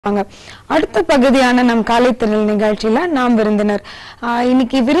அடுத்த பகுதியான நம் காலை திரள் நிகழ்ச்சியில நாம் விருந்தினர்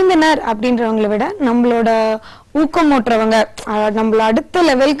இன்னைக்கு விருந்தினர் அப்படின்றவங்களை விட நம்மளோட ஊக்கமூட்டுறவங்க நம்மள அடுத்த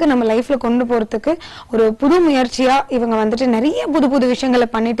லெவலுக்கு நம்ம லைஃப்ல கொண்டு போறதுக்கு ஒரு புது முயற்சியா இவங்க வந்துட்டு நிறைய புது புது விஷயங்களை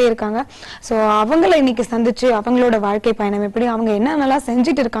பண்ணிட்டே இருக்காங்க. சோ அவங்கள இன்னைக்கு சந்திச்சு அவங்களோட வாழ்க்கை பயணம் எப்படி அவங்க என்னென்னலாம்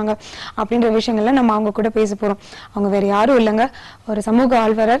செஞ்சுட்டு இருக்காங்க அப்படின்ற விஷயங்கள்ல நம்ம அவங்க கூட பேச போறோம். அவங்க வேற யாரும் இல்லைங்க, ஒரு சமூக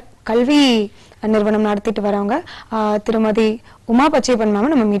ஆழ்வரர், கல்வி நிறுவனம் நடத்திட்டு வரவங்க திருமதி உமா பச்சையப்பன்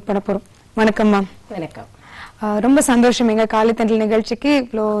மேம் நம்ம மீட் பண்ண போறோம். வணக்கம் மேம். வணக்கம். ரொம்ப சந்தோஷம் எங்க காலை தண்டல் நிகழ்ச்சிக்கு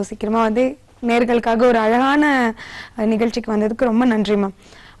இவ்வளோ சீக்கிரமா வந்து நேர்களுக்காக ஒரு அழகான நிகழ்ச்சிக்கு வந்ததுக்கு ரொம்ப நன்றி மேம்.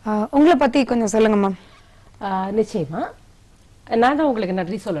 உங்களை பத்தி கொஞ்சம் சொல்லுங்க மேம். நிச்சயமா நான் தான் உங்களுக்கு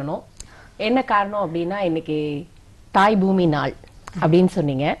நன்றி சொல்லணும். என்ன காரணம் அப்படின்னா இன்னைக்கு தாய் பூமி நாள் அப்படின்னு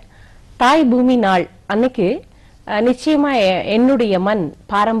சொன்னீங்க. தாய் பூமி நாள் அன்னைக்கு நிச்சயமா என்னுடைய மண்,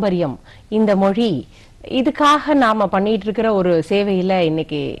 பாரம்பரியம், இந்த மொழி, இதுக்காக நாம பண்ணிட்டு இருக்கிற ஒரு சேவையில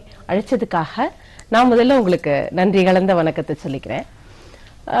இன்னைக்கு அழைச்சதுக்காக நான் முதல்ல உங்களுக்கு நன்றி கலந்த வணக்கத்தை சொல்லிக்கிறேன்.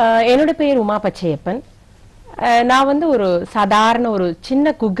 என்னோட பேர் உமா பச்சையப்பன். நான் வந்து ஒரு சாதாரண ஒரு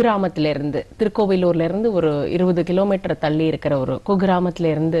சின்ன குக்கிராமத்துல இருந்து, திருக்கோவிலூர்ல இருந்து ஒரு 20 கிலோமீட்டர் தள்ளி இருக்கிற ஒரு குக்கிராமத்துல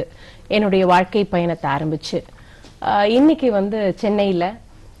இருந்து என்னுடைய வாழ்க்கை பயணத்தை ஆரம்பிச்சு இன்னைக்கு வந்து சென்னையில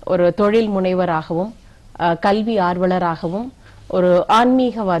ஒரு தொழில் முனைவராகவும் கல்வி ஆர்வலராகவும் ஒரு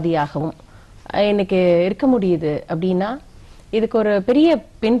ஆன்மீகவாதியாகவும் எனக்கு இருக்க முடியுது அப்படின்னா இதுக்கு ஒரு பெரிய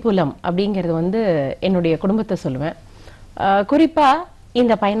பின்புலம் அப்படிங்கிறது வந்து என்னுடைய குடும்பத்தை சொல்லுவேன். குறிப்பா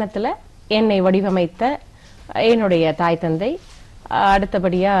இந்த பயணத்துல என்னை வடிவமைத்த என்னுடைய தாய் தந்தை,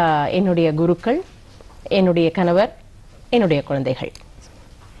 அடுத்தபடியா என்னுடைய குருக்கள், என்னுடைய கணவர், என்னுடைய குழந்தைகள்.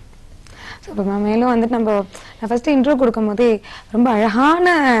 மேலும் வந்துட்டு நம்ம ஃபர்ஸ்ட் இன்ட்ரோ கொடுக்கும் போதே ரொம்ப அழகான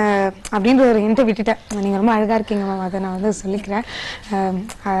அப்படின்ற ஒரு இன்ட்ரோ விட்டுட்டேன். நீங்க ரொம்ப அழகா இருக்கீங்க மேம், அதை நான் வந்து சொல்லிக்கிறேன்.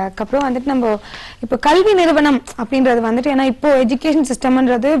 அதுக்கப்புறம் வந்துட்டு நம்ம இப்போ கல்வி நிறுவனம் அப்படின்றது வந்துட்டு, ஏன்னா இப்போ எஜுகேஷன்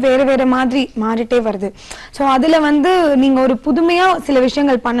சிஸ்டம்ன்றது வேற வேற மாதிரி மாறிட்டே வருது. ஸோ அதுல வந்து நீங்க ஒரு புதுமையா சில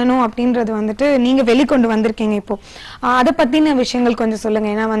விஷயங்கள் பண்ணணும் அப்படின்றது வந்துட்டு நீங்க வெளிக்கொண்டு வந்திருக்கீங்க. இப்போ அதை பத்தின விஷயங்கள் கொஞ்சம் சொல்லுங்க.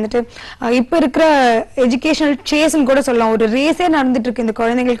 ஏன்னா வந்துட்டு இப்ப இருக்கிற எஜுகேஷனல் சேஸ்ன்னு கூட சொல்லலாம், ஒரு ரேஸே நடந்துட்டு இருக்கு இந்த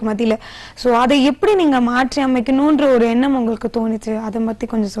குழந்தைங்களுக்கு மத்தியில. சோ அதை எப்படி நீங்க மாற்றி அமைக்கணும்ன்ற ஒரு எண்ணம் உங்களுக்கு தோணுச்சு, அதை பத்தி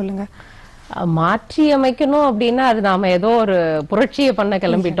கொஞ்சம் சொல்லுங்க. மாற்றி அமைக்கணும் அப்படின்னா அது நாம ஏதோ ஒரு புரட்சியை பண்ண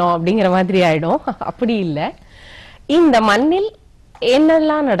கிளம்பிட்டோம் அப்படிங்கிற மாதிரி ஆயிடும். அப்படி இல்லை. இந்த மண்ணில்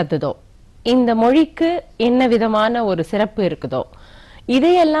என்னெல்லாம் நடத்துதோ, இந்த மொழிக்கு என்ன விதமான ஒரு சிறப்பு இருக்குதோ,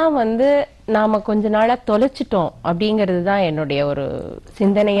 இதையெல்லாம் வந்து நாம கொஞ்ச நாளா தொலைச்சிட்டோம் அப்படிங்கிறது தான் என்னுடைய ஒரு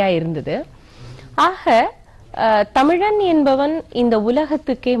சிந்தனையா இருந்தது. ஆக தமிழன் என்பவன் இந்த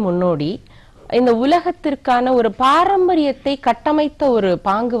உலகத்துக்கே முன்னோடி, இந்த உலகத்திற்கான ஒரு பாரம்பரியத்தை கட்டமைத்த ஒரு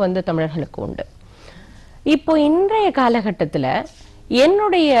பாங்கு வந்து தமிழர்களுக்கு உண்டு. இப்போ இன்றைய காலகட்டத்துல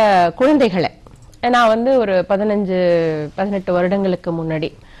என்னுடைய குழந்தைகளை நான் வந்து ஒரு 15-18 வருடங்களுக்கு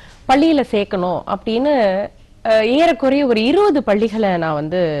முன்னாடி பள்ளியில சேர்க்கணும் அப்படின்னு ஏறக்குறைய ஒரு 20 பள்ளிகளை நான்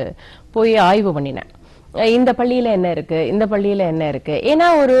வந்து போய் ஆய்வு பண்ணினேன். இந்த பள்ளியில என்ன இருக்கு, இந்த பள்ளியில என்ன இருக்கு. ஏன்னா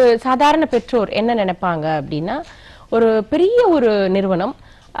ஒரு சாதாரண பெற்றோர் என்ன நினைப்பாங்க அப்படின்னா, ஒரு பெரிய ஒரு நிறுவனம்,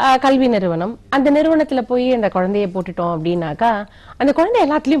 கல்வி நிறுவனம், அந்த நிறுவனத்துல போய் அந்த குழந்தைய போட்டுட்டோம் அப்படின்னாக்கா அந்த குழந்தை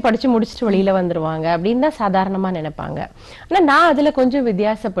எல்லாத்துலயும் படிச்சு முடிச்சுட்டு வெளியில வந்துருவாங்க அப்படின்னு தான் சாதாரணமா நினைப்பாங்க. ஆனா நான் அதுல கொஞ்சம்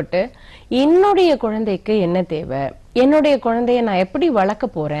வித்தியாசப்பட்டு என்னுடைய குழந்தைக்கு என்ன தேவை, என்னுடைய குழந்தைய நான் எப்படி வளர்க்க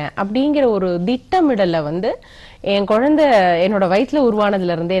போறேன் அப்படிங்கிற ஒரு திட்டமிடல வந்து என் குழந்தை என்னோட வயிற்றுல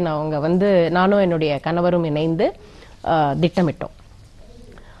உருவானதுல இருந்தே அவங்க வந்து நானும் என்னுடைய கணவரும் இணைந்து திட்டமிட்டோம்.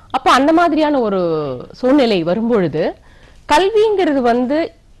 அப்ப அந்த மாதிரியான ஒரு சூழ்நிலை வரும்பொழுது கல்விங்கிறது வந்து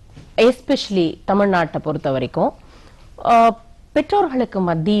எஸ்பெஷலி தமிழ்நாட்டை பொறுத்த வரைக்கும் பெற்றோர்களுக்கு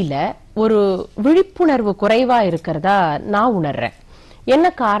மத்தியில ஒரு விழிப்புணர்வு குறைவா இருக்கிறதா நான் உணர்றேன். என்ன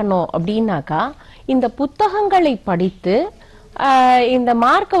காரணம் அப்படின்னாக்கா, இந்த புத்தகங்களை படித்து இந்த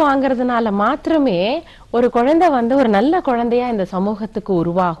மார்க் வாங்குறதுனால மாத்திரமே ஒரு குழந்தை வந்து ஒரு நல்ல குழந்தையா இந்த சமூகத்துக்கு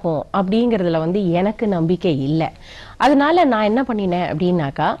உருவாகும் அப்படிங்கறதுல வந்து எனக்கு நம்பிக்கை இல்லை. அதனால நான் என்ன பண்ணினேன்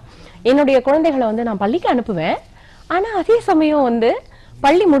அப்படின்னாக்கா, என்னுடைய குழந்தைகளை வந்து நான் பள்ளிக்கு அனுப்புவேன். ஆனா அதே சமயம் வந்து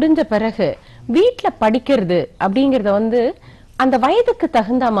பள்ளி முடிஞ்ச பிறகு வீட்டுல படிக்கிறது அப்படிங்கறத வந்து அந்த வயதுக்கு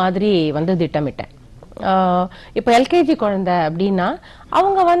தகுந்த மாதிரி வந்து திட்டமிட்டேன். இப்ப எல்கேஜி குழந்தை அப்படின்னா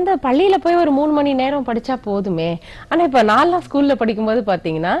அவங்க வந்து பள்ளியில போய் ஒரு 3 மணி நேரம் படிச்சா போதுமே. ஆனா இப்ப நான்லாம் ஸ்கூல்ல படிக்கும்போது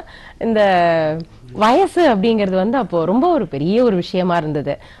பாத்தீங்கன்னா இந்த வயசு அப்படிங்கிறது வந்து அப்போ ரொம்ப ஒரு பெரிய ஒரு விஷயமா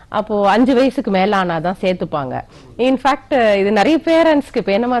இருந்தது. அப்போ 5 வயசுக்கு மேல ஆனாதான் சேர்த்துப்பாங்க. இன்ஃபேக்ட் இது நிறைய பேரண்ட்ஸ்க்கு,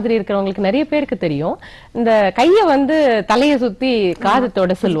 இப்ப என்ன மாதிரி இருக்கிறவங்களுக்கு நிறைய பேருக்கு தெரியும், இந்த கைய வந்து தலைய சுத்தி காது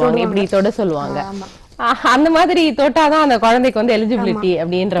தொட சொல்லுவாங்க, இப்படி தொட சொல்லுவாங்க. அந்த மாதிரி தொட்டாதான் அந்த குழந்தைக்கு வந்து எலிஜிபிலிட்டி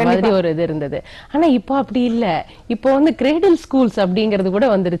அப்படின்ற மாதிரி ஒரு இது இருந்தது. ஆனா இப்போ அப்படி இல்ல. இப்போ வந்து கிரேடில் ஸ்கூல்ஸ் அப்படிங்கிறது கூட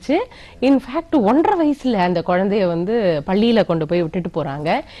வந்துருச்சு. இன்ஃபேக்ட் 1.5 வயசுல அந்த குழந்தைய வந்து பள்ளியில கொண்டு போய் விட்டுட்டு போறாங்க.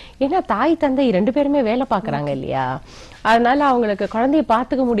 ஏன்னா தாய் தந்தை 2 பேருமே வேலை பாக்குறாங்க இல்லையா, அதனால அவங்களுக்கு குழந்தைய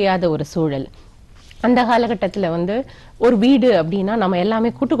பாத்துக்க முடியாத ஒரு சூழல். அந்த காலகட்டத்துல வந்து ஒரு வீடு அப்படின்னா நம்ம எல்லாமே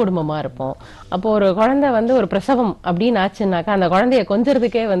கூட்டு குடும்பமா இருப்போம். அப்போ ஒரு குழந்தை வந்து ஒரு பிரசவம் அப்படின்னு ஆச்சுன்னாக்கா அந்த குழந்தைய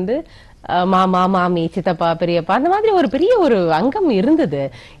கொஞ்சறதுக்கே வந்து மாமா மாமி சித்தப்பா பெரியப்பா அந்த மாதிரி ஒரு பெரிய ஒரு அங்கம் இருந்தது.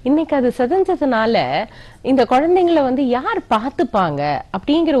 இன்னைக்கு அது செதஞ்சதுனால இந்த குழந்தைங்களை வந்து யார் பார்த்துப்பாங்க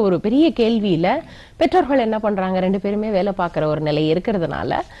அப்படிங்கிற ஒரு பெரிய கேள்வியில பெற்றோர்கள் என்ன பண்றாங்க, 2 பேருமே வேலை பார்க்குற ஒரு நிலை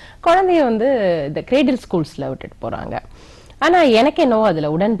இருக்கிறதுனால குழந்தைய வந்து இந்த கிரேடில் ஸ்கூல்ஸ்ல விட்டுட்டு போறாங்க. ஆனா எனக்கு என்னவோ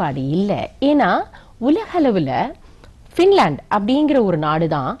அதுல உடன்பாடு இல்லை. ஏன்னா உலகளவுல பின்லாந்து அப்படிங்கிற ஒரு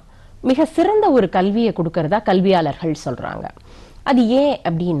நாடுதான் மிக சிறந்த ஒரு கல்வியை கொடுக்கறதா கல்வியாளர்கள் சொல்றாங்க. அது ஏன்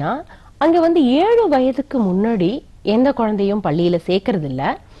அப்படின்னா அங்க வந்து 7 வயதுக்கு முன்னாடி எந்த குழந்தையும் பள்ளியில சேர்க்கறது இல்ல.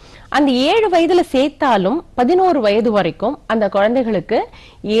 அந்த 7 வயதுல சேர்த்தாலும் 11 வயது வரைக்கும் அந்த குழந்தைகளுக்கு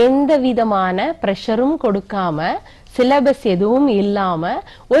எந்த விதமான பிரஷரும் கொடுக்காம, சிலபஸ் எதுவும் இல்லாம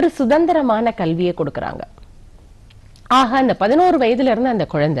ஒரு சுதந்திரமான கல்வியை கொடுக்கறாங்க. ஆக அந்த 11 வயதுல இருந்து அந்த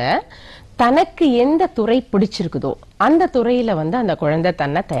குழந்தை தனக்கு எந்த துறை பிடிச்சிருக்குதோ அந்த துறையில வந்து அந்த குழந்தை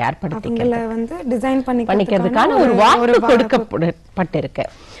தன்னை பண்ணிக்கிறதுக்கான ஒரு வாய்ப்பு கொடுக்கப்பட்டிருக்கு.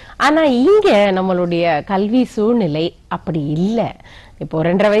 ஆனா இங்க நம்மளுடைய கல்வி சூழ்நிலை அப்படி இல்லை. இப்போ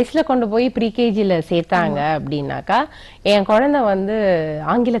 2.5 வயசுல கொண்டு போய் ப்ரீகேஜில சேர்த்தாங்க அப்படின்னாக்கா என் குழந்தை வந்து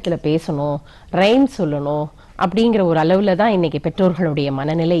ஆங்கிலத்துல பேசணும், ரைம் சொல்லணும் அப்படிங்கிற ஒரு அளவுல தான் இன்னைக்கு பெற்றோர்களுடைய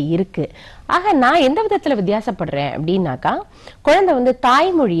மனநிலை இருக்கு. ஆக நான் எந்த விதத்துல வித்தியாசப்படுறேன் அப்படின்னாக்கா குழந்தை வந்து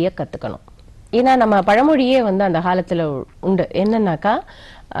தாய்மொழியை கத்துக்கணும். ஏன்னா நம்ம பழமொழியே வந்து அந்த காலத்துல உண்டு. என்னன்னாக்கா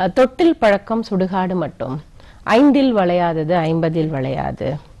தொட்டில் பழக்கம் சுடுகாடு மட்டும், 5ல் வளையாதது 50ல் வளையாது.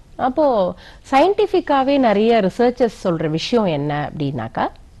 அப்போ சயின்டிபிக்காவே நிறைய ரிசர்ச்சர்ஸ் சொல்ற விஷயம் என்ன அப்படின்னாக்கா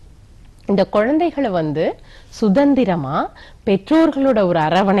இந்த குழந்தைகளை வந்து சுதந்திரமா பெற்றோர்களோட ஒரு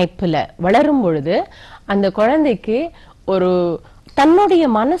அரவணைப்புல வளரும் பொழுது அந்த குழந்தைக்கு ஒரு தன்னுடைய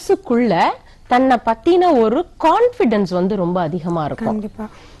மனசுக்குள்ள தன்னை பத்தின ஒரு கான்பிடன்ஸ் வந்து ரொம்ப அதிகமா இருக்கும்.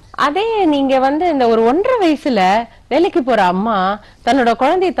 அதே நீங்க வந்து இந்த ஒரு 1.5 வயசுல வேலைக்கு போற அம்மா தன்னோட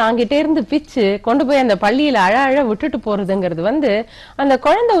குழந்தைய தாங்கிட்டே இருந்து பிச்சு கொண்டு போய் அந்த பள்ளியில அழ விட்டுட்டு போறதுங்கிறது வந்து அந்த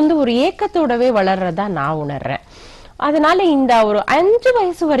குழந்தை வந்து ஒரு ஏக்கத்தோடவே வளர்றதா நான் உணர்றேன். அதனால இந்த ஒரு 5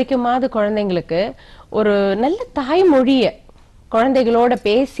 வயசு வரைக்குமாவது குழந்தைங்களுக்கு ஒரு நல்ல தாய்மொழிய குழந்தைகளோட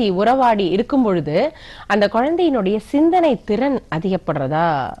பேசி உறவாடி இருக்கும் பொழுது அந்த குழந்தையினுடைய சிந்தனை திறன் அதிகப்படுறதா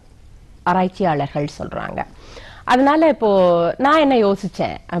ஆராய்ச்சியாளர்கள் சொல்றாங்க. அதனால இப்போ நான் என்ன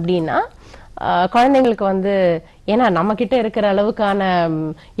யோசிச்சேன் அப்படின்னா குழந்தைங்களுக்கு வந்து ஏன்னா நம்ம கிட்ட இருக்கிற அளவுக்கான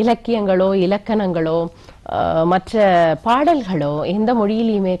இலக்கியங்களோ இலக்கணங்களோ மற்ற பாடல்களோ எந்த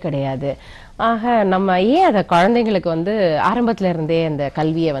மொழியிலையுமே கிடையாது. ஆக நம்ம ஏன் அத குழந்தைங்களுக்கு வந்து ஆரம்பத்துல இருந்தே அந்த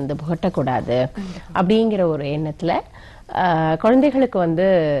கல்வியை வந்து புகட்டக்கூடாது அப்படிங்கிற ஒரு எண்ணத்துல குழந்தைகளுக்கு வந்து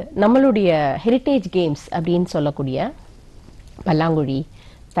நம்மளுடைய ஹெரிட்டேஜ் கேம்ஸ் அப்படின்னு சொல்லக்கூடிய பல்லாங்குழி,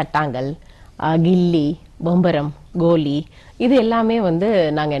 தட்டாங்கல், கில்லி, பொம்பரம், கோலி இது எல்லாமே வந்து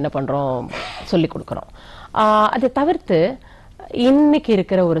நாங்க என்ன பண்றோம் சொல்லி கொடுக்கறோம். அதை தவிர்த்து இன்னைக்கு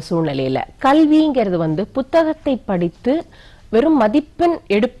இருக்கிற ஒரு சூழ்நிலையில கல்விங்கிறது வந்து புத்தகத்தை படித்து வெறும் மதிப்பெண்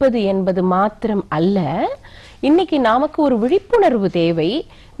எடுப்பது என்பது மாத்திரம் அல்ல. இன்னைக்கு நமக்கு ஒரு விழிப்புணர்வு தேவை.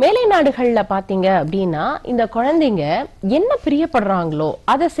 மேலை நாடுகள்ல பாத்தீங்க அப்படின்னா இந்த குழந்தைங்க என்ன பிரியப்படுறாங்களோ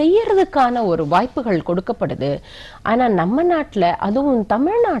அதை செய்யறதுக்கான ஒரு வாய்ப்புகள் கொடுக்கப்படுது. ஆனா நம்ம நாட்டுல அதுவும்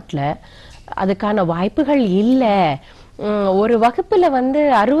தமிழ்நாட்டுல அதுக்கான வாய்ப்புகள் இல்ல. ஒரு வகுப்புல வந்து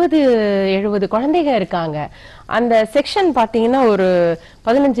 60-70 குழந்தைங்க இருக்காங்க. அந்த செக்ஷன் பாத்தீங்கன்னா ஒரு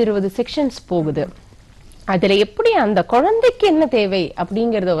 15-20 செக்ஷன்ஸ் போகுது. அதுல எப்படி அந்த குழந்தைக்கு என்ன தேவை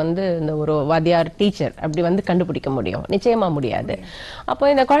அப்படிங்கறத வந்து இந்த ஒரு வாத்தியார் டீச்சர் அப்படி வந்து கண்டுபிடிக்க முடியும்? நிச்சயமா முடியாது. அப்போ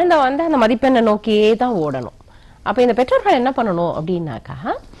இந்த குழந்தை வந்து அந்த மதிப்பெண்ணை நோக்கியே தான் ஓடணும். அப்ப இந்த பெற்றோர்கள் என்ன பண்ணணும் அப்படின்னாக்கா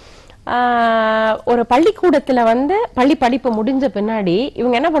ஒரு பள்ளிக்கூடத்துல வந்து பள்ளி படிப்பு முடிஞ்ச பின்னாடி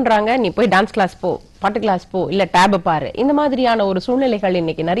இவங்க என்ன பண்றாங்க, நீ போய் டான்ஸ் கிளாஸ் போ, பாட்டு கிளாஸ் போ, இல்ல டேப பாரு, இந்த மாதிரியான ஒரு சூழ்நிலைகள்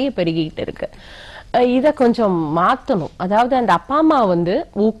இன்னைக்கு நிறைய பெருகிட்டு இருக்கு. இத கொஞ்சம் மாத்தணும். அதாவது அந்த அப்பா அம்மா வந்து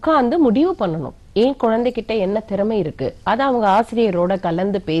உட்கார்ந்து முடிவு பண்ணணும் ஏன் குழந்தைகிட்ட என்ன திறமை இருக்கு, அதை அவங்க ஆசிரியரோட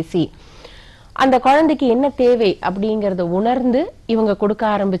கலந்து பேசி அந்த குழந்தைக்கு என்ன தேவை அப்படிங்கறத உணர்ந்து இவங்க கொடுக்க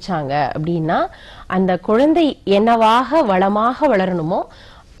ஆரம்பிச்சாங்க அப்படின்னா அந்த குழந்தை என்னவாக வளமாக வளரணுமோ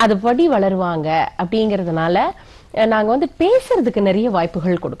அதுபடி வளருவாங்க. அப்படிங்கறதுனால நாங்க வந்து பேசுறதுக்கு நிறைய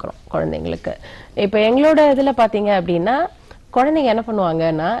வாய்ப்புகள் கொடுக்கறோம் குழந்தைங்களுக்கு. இப்ப எங்களோட இதுல பாத்தீங்க அப்படின்னா குழந்தைங்க என்ன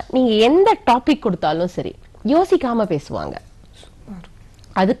பண்ணுவாங்கன்னா நீங்க எந்த டாபிக் கொடுத்தாலும் சரி யோசிக்காம பேசுவாங்க.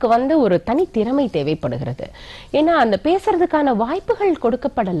 அதுக்கு வந்து ஒரு தனி திறமை தேவைப்படுகிறது. ஏன்னா அந்த பேசுறதுக்கான வாய்ப்புகள்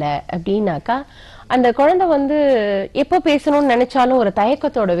கொடுக்கப்படல அப்படின்னாக்கா அந்த குழந்தை வந்து எப்போ பேசணும்னு நினைச்சாலும் ஒரு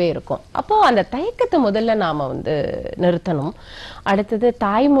தயக்கத்தோடவே இருக்கும். அப்போ அந்த தயக்கத்தை முதல்ல நாம வந்து நிறுத்தணும். அடுத்தது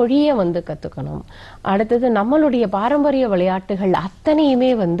தாய்மொழியை வந்து கத்துக்கணும். அடுத்தது நம்மளுடைய பாரம்பரிய விளையாட்டுகள்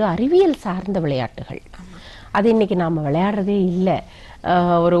அத்தனையுமே வந்து அறிவியல் சார்ந்த விளையாட்டுகள். அது இன்னைக்கு நாம விளையாடுறதே இல்லை.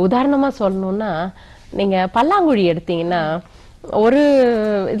 ஒரு உதாரணமா சொல்லணும்னா, நீங்க பல்லாங்குழி எடுத்தீங்கன்னா ஒரு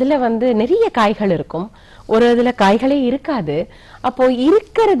இதுல வந்து நிறைய காய்கள் இருக்கும், ஒரு இதுல காய்களே இருக்காது. அப்போ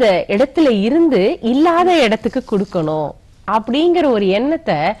இருக்கிறத இடத்துல இருந்து இல்லாத இடத்துக்கு கொடுக்கணும் அப்படிங்கிற ஒரு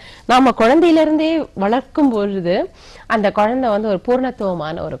எண்ணத்தை நாம குழந்தையில இருந்தே வளர்க்கும் பொழுது அந்த குழந்தை வந்து ஒரு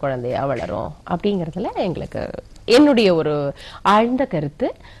பூர்ணத்துவமான ஒரு குழந்தையா வளரும் அப்படிங்கறதுல எங்களுக்கு என்னுடைய ஒரு ஆழ்ந்த கருத்து.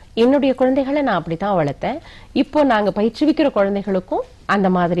 என்னுடைய குழந்தைகளை நான் அப்படித்தான் வளர்த்தேன். இப்போ நாங்க பயிற்றுவிக்கிற குழந்தைகளுக்கும் அந்த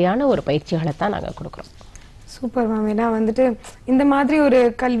மாதிரியான ஒரு பயிற்சிகளை தான் நாங்க கொடுக்குறோம். Super ma'am. ஏன்னா வந்துட்டு இந்த மாதிரி ஒரு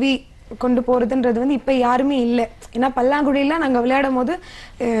கல்வி கொண்டு போறதுன்றது வந்து இப்ப யாருமே இல்லை. ஏன்னா பல்லாங்குழியெல்லாம் நாங்க விளையாடும் போது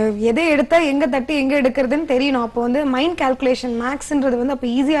எதை எடுத்தா எங்க தட்டி எங்க எடுக்கிறதுன்னு தெரியணும். அப்போ வந்து மைண்ட் கால்குலேஷன் மேக்ஸ்ன்றது வந்து அப்போ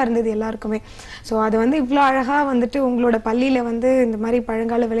ஈஸியா இருந்தது எல்லாருக்குமே. ஸோ அது வந்து இவ்வளோ அழகா வந்துட்டு உங்களோட பள்ளியில வந்து இந்த மாதிரி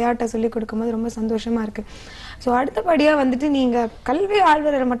பழங்கால விளையாட்டை சொல்லி கொடுக்கும்போது ரொம்ப சந்தோஷமா இருக்கு. ஸோ அடுத்தபடியா வந்துட்டு நீங்க கல்வி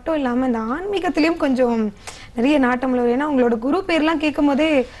ஆழ்வலர் மட்டும் இல்லாம இந்த ஆன்மீகத்திலயும் கொஞ்சம் நிறைய நாட்டம் உள்ளவர். ஏன்னா உங்களோட குரு பேர்லாம் கேட்கும் போதே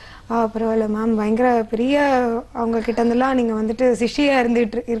பரவாயில்ல மேம், பயங்கர பெரிய அவங்க கிட்ட இருந்தெல்லாம் நீங்க வந்துட்டு சிஷ்யா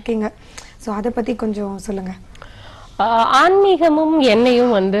இருந்துட்டு இருக்கீங்க. ஸோ அதை பத்தி கொஞ்சம் சொல்லுங்க. ஆன்மீகமும்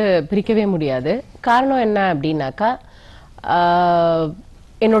என்னையும் வந்து பிரிக்கவே முடியாது. காரணம் என்ன அப்படின்னாக்கா,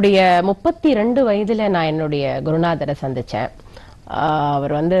 என்னுடைய 32 வயதுல நான் என்னுடைய குருநாதரை சந்திச்சேன்.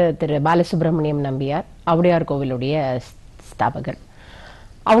 அவர் வந்து திரு பாலசுப்ரமணியம் நம்பியார், அவுடையார் கோவிலுடைய ஸ்தாபகர்.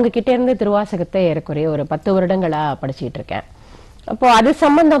 அவங்க கிட்ட இருந்து திருவாசகத்தை ஏறக்குறைய ஒரு 10 வருடங்களா படிச்சுட்டு இருக்கேன். அப்போ அது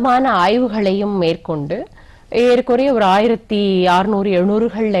சம்பந்தமான ஆய்வுகளையும் மேற்கொண்டு ஏறக்குறைய ஒரு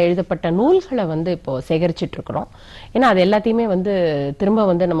 1600-700 எழுதப்பட்ட நூல்களை வந்து இப்போ சேகரிச்சுட்டு இருக்கிறோம். ஏன்னா அது எல்லாத்தையுமே வந்து திரும்ப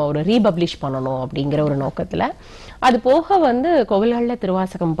வந்து நம்ம ஒரு ரீபப்ளிஷ் பண்ணணும் அப்படிங்கிற ஒரு நோக்கத்துல. அது போக வந்து கோவில்கள்ல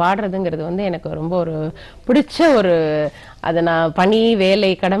திருவாசகம் பாடுறதுங்கிறது வந்து எனக்கு ரொம்ப ஒரு பிடிச்ச ஒரு, அதை நான் பணி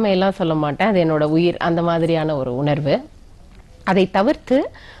வேலை கடமை எல்லாம் சொல்ல மாட்டேன், அது என்னோட உயிர், அந்த மாதிரியான ஒரு உணர்வு. அதை தவிர்த்து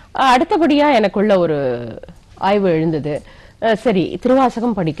அடுத்தபடியா எனக்குள்ள ஒரு ஆய்வு எழுந்தது. சரி,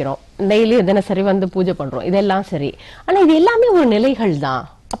 திருவாசகம் படிக்கிறோம், டெய்லி தினசரி வந்து பூஜை பண்றோம், இதெல்லாம் சரி. ஆனா இது எல்லாமே ஒரு நிலைகள் தான்.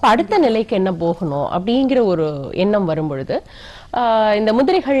 அப்ப அடுத்த நிலைக்கு என்ன போகணும் அப்படிங்கிற ஒரு எண்ணம் வரும் பொழுது இந்த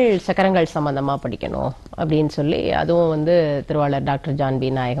முதிரைகள் சக்கரங்கள் சம்பந்தமா படிக்கணும் அப்படின்னு சொல்லி அதுவும் வந்து திருவாளர் டாக்டர் ஜான் பி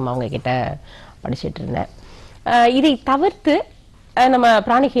நாயகம் அவங்க கிட்ட படிச்சுட்டு இருந்தேன். இதை தவிர்த்து நம்ம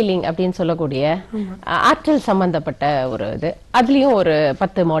பிராணி ஹீலிங் அப்படின்னு சொல்லக்கூடிய ஆற்றல் சம்பந்தப்பட்ட ஒரு இது, அதுலயும் ஒரு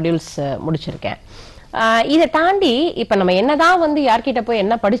 10 மாடியூல்ஸ் முடிச்சிருக்கேன். இதை தாண்டி இப்ப நம்ம என்னதான் வந்து யார்கிட்ட போய்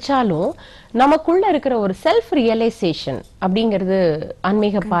என்ன படிச்சாலும் நமக்குள்ள இருக்கிற ஒரு செல்ஃப் ரியலைசேஷன் அப்படிங்கிறது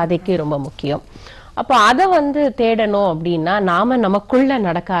ஆன்மீக பாதைக்கு ரொம்ப முக்கியம். அப்போ அதை வந்து தேடணும் அப்படின்னா நாம நமக்குள்ள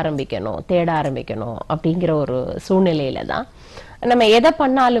நடக்க ஆரம்பிக்கணும், தேட ஆரம்பிக்கணும் அப்படிங்கிற ஒரு சூழ்நிலையில தான் நம்ம எதை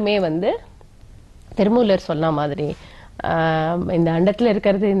பண்ணாலுமே வந்து திருமூலர் சொன்ன மாதிரி இந்த அண்டத்துல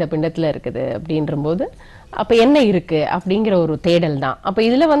இருக்கிறது இந்த பிண்டத்துல இருக்குது அப்படின்ற போது அப்ப என்ன இருக்கு அப்படிங்கிற ஒரு தேடல் தான். அப்ப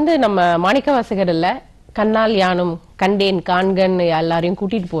இதுல வந்து நம்ம மாணிக்க வாசகர் இல்ல, கண்ணால் யானும் கண்டேன் காண்கன்னு எல்லாரையும்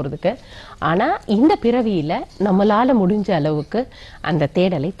கூட்டிட்டு போறதுக்கு. ஆனா இந்த பிறவியில நம்மளால முடிஞ்ச அளவுக்கு அந்த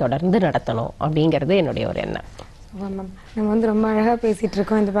தேடலை தொடர்ந்து நடத்தணும் அப்படிங்கிறது என்னுடைய ஒரு எண்ணம். நம்ம வந்து ரொம்ப அழகா பேசிட்டு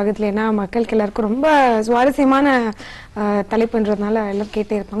இருக்கோம் இந்த பக்கத்துல. ஏன்னா மக்களுக்கு எல்லாருக்கும் ரொம்ப சுவாரஸ்யமான தலைப்புன்றதுனால எல்லாம்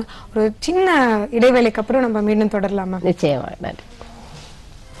கேட்டே இருப்பாங்க. ஒரு சின்ன இடைவேளைக்கு அப்புறம் நம்ம மீண்டும் தொடரலாமா? நிச்சயமா. நன்றி.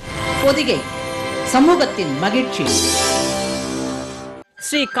 பொதிகை சமூகத்தின் மகிழ்ச்சி.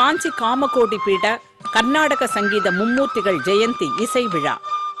 ஸ்ரீ காஞ்சி காமகோடி பீட கர்நாடக சங்கீத மும்மூர்த்திகள் ஜெயந்தி இசை விழா.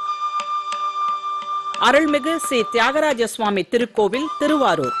 அருள்மிகு ஸ்ரீ தியாகராஜ சுவாமி திருக்கோவில்,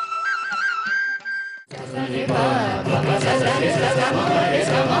 திருவாரூர்.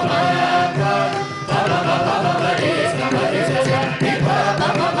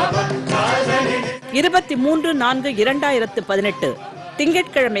 இருபத்தி 3/4/2018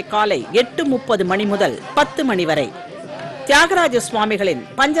 திங்கட்கிழமை காலை 8:30 மணி முதல் 10 மணி வரை தியாகராஜ சுவாமிகளின்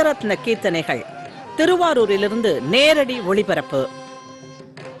பஞ்சரத்ன கீர்த்தனைகள் திருவாரூரிலிருந்து நேரடி ஒளிபரப்பு.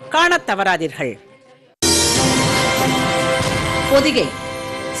 காணத் தவறாதீர்கள். பொதிகை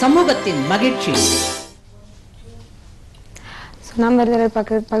சமூகத்தின் மகிழ்ச்சி. நாம் விருந்தினர்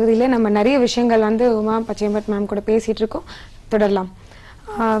பகுதியில நம்ம நிறைய விஷயங்கள் வந்து உமா பச்சையம்பட் மேம் கூட பேசிட்டு இருக்கோம். தொடரலாம்.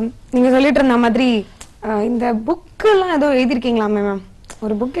 நீங்க சொல்லிட்டு இருந்த மாதிரி இந்த புக் எல்லாம் ஏதோ எழுதிருக்கீங்களாமே மேம்?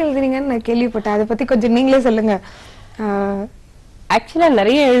 ஒரு புக் எழுதுறீங்கன்னு நான் கேள்விப்பட்டேன். அதை பத்தி கொஞ்சம் நீங்களே சொல்லுங்க. ஆக்சுவலா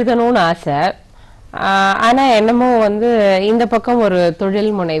நிறைய எழுதணும்னு ஆசை. ஆனா என்னமோ வந்து இந்த பக்கம் ஒரு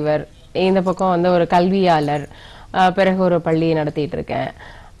தொழில் முனைவர், இந்த பக்கம் வந்து ஒரு கல்வியாளர், பிறகு ஒரு பள்ளி நடத்திட்டு இருக்கேன்.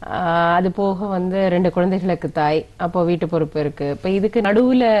 அது போக வந்து 2 குழந்தைகளுக்கு தாய். அப்போ வீட்டு பொறுப்பு இருக்கு. இப்ப இதுக்கு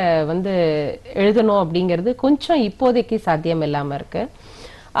நடுவுல வந்து எழுதணும் அப்படிங்கிறது கொஞ்சம் இப்போதைக்கு சாத்தியம் இல்லாம இருக்கு.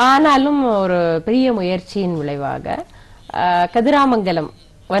 ஆனாலும் ஒரு பெரிய முயற்சியின் விளைவாக கதிராமங்கலம்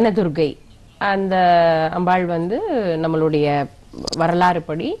வனதுர்கை அந்த அம்பாள் வந்து நம்மளுடைய வரலாறு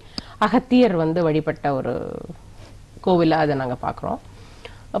படி அகத்தியர் வந்து வழிபட்ட ஒரு கோவிலா அதை நாங்க பாக்குறோம்.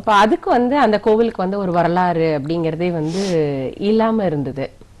 அப்ப அதுக்கு வந்து அந்த கோவிலுக்கு வந்து ஒரு வரலாறு அப்படிங்கறதே வந்து இல்லாம இருந்தது.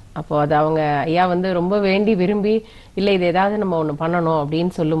 அப்போ அது அவங்க ஐயா வந்து ரொம்ப வேண்டி விரும்பி இல்ல இது ஏதாவது நம்ம ஒண்ணு பண்ணணும்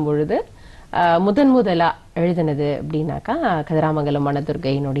அப்படின்னு சொல்லும் பொழுது முதலா எழுதினது அப்படின்னாக்கா கதிராமங்கலம்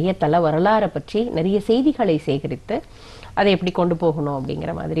வனதுர்கையினுடைய தல வரலாறை பற்றி நிறைய செய்திகளை சேகரித்து அதை எப்படி கொண்டு போகணும்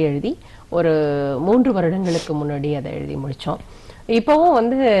அப்படிங்கிற மாதிரி எழுதி ஒரு 3 வருடங்களுக்கு முன்னாடி அதை எழுதி முடிச்சோம். இப்பவும்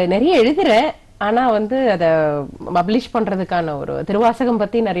வந்து நிறைய எழுதுறேன். ஆனா வந்து அதை பப்ளிஷ் பண்றதுக்கான ஒரு திருவாசகம்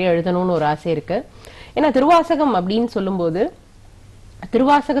பத்தி நிறைய எழுதணும்னு ஒரு ஆசை இருக்கு. ஏன்னா திருவாசகம் அப்படின்னு சொல்லும்போது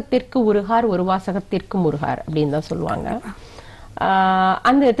திருவாசகத்திற்கு உருகார் ஒரு வாசகத்திற்கு முருகார் அப்படின்னு தான் சொல்லுவாங்க.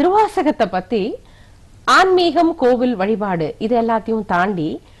 அந்த திருவாசகத்தை பத்தி ஆன்மீகம் கோவில் வழிபாடு இது எல்லாத்தையும் தாண்டி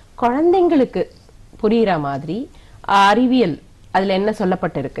குழந்தைங்களுக்கு புரியுற மாதிரி அறிவியல் அதுல என்ன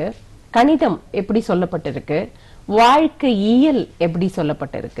சொல்லப்பட்டிருக்கு, கணிதம் எப்படி சொல்லப்பட்டிருக்கு, வாழ்க்கையியல் எப்படி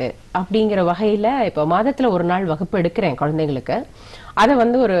சொல்லப்பட்டிருக்கு அப்படிங்கிற வகையில இப்ப மாதத்துல ஒரு நாள் வகுப்பு எடுக்கிறேன் குழந்தைங்களுக்கு. அதை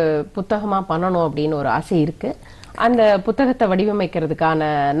வந்து ஒரு புத்தகமா பண்ணணும் அப்படின்னு ஒரு ஆசை இருக்கு. அந்த புத்தகத்தை வடிவமைக்கிறதுக்கான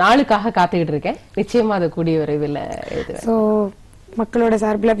நாளுக்காக காத்துக்கிட்டு இருக்கேன். நிச்சயமா அது கூடிய விரைவில் எழுதுவேன். சோ மக்களோட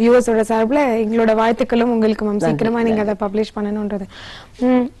சார்பில் வியூவர்ஸோட சார்பில் எங்களோட வாழ்த்துக்களும் உங்களுக்கு மேம். சீக்கிரமா நீங்க அதை பப்ளிஷ் பண்ணணும்ன்றது.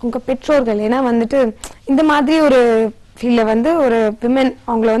 உங்க பெற்றோர்கள் ஏன்னா வந்துட்டு இந்த மாதிரி ஒரு ஃபீல்ட்ல வந்து ஒரு விமன்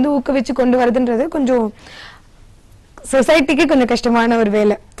அவங்கள வந்து ஊக்குவிச்சு கொண்டு வரதுன்றது கொஞ்சம் சொசைட்டிக்கு கொஞ்சம் கஷ்டமான ஒரு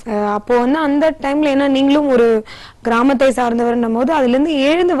வேலை. அப்போ வந்து அந்த டைம்ல ஏன்னா நீங்களும் ஒரு கிராமத்தை சார்ந்தவர்னும் போது அதுல இருந்து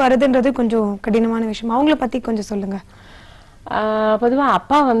எழுந்து வருதுன்றது கொஞ்சம் கடினமான விஷயம். அவங்கள பத்தி கொஞ்சம் சொல்லுங்க. பொதுவா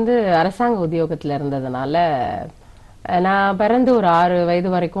அப்பா வந்து அரசாங்க உத்தியோகத்துல இருந்ததுனால நான் பிறந்து ஒரு 6 வயது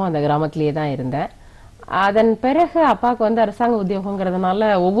வரைக்கும் அந்த கிராமத்திலேயே தான் இருந்தேன். அதன் பிறகு அப்பாவுக்கு வந்து அரசாங்க உத்தியோகங்கிறதுனால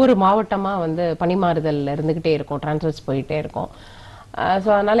ஒவ்வொரு மாவட்டமா வந்து பணிமாறுதல் இருந்துகிட்டே இருக்கும், டிரான்ஸ்ஃபர்ஸ் போயிட்டே இருக்கும். ஸோ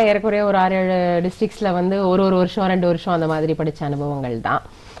அதனால ஏறக்குறைய ஒரு 6-7 டிஸ்ட்ரிக்ட்ஸ்ல வந்து ஒரு வருஷம் 2 வருஷம் அந்த மாதிரி படிச்ச அனுபவங்கள் தான்.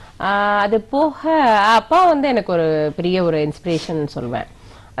 அது போக அப்பா வந்து எனக்கு ஒரு பெரிய ஒரு இன்ஸ்பிரேஷன் சொல்வேன்.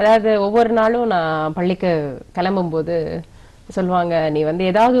 அதாவது ஒவ்வொரு நாளும் நான் பள்ளிக்கு கிளம்பும் போது சொல்லுவாங்க, நீ வந்து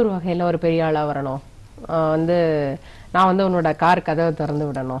ஏதாவது ஒரு வகையில ஒரு பெரிய ஆளா வரணும், வந்து நான் வந்து உன்னோட கார் கதவை திறந்து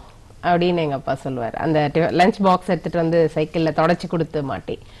விடணும் அப்படின்னு எங்க அப்பா சொல்லுவார். அந்த லஞ்ச் பாக்ஸ் எடுத்துட்டு வந்து சைக்கிள்ல தொடச்சி கொடுத்து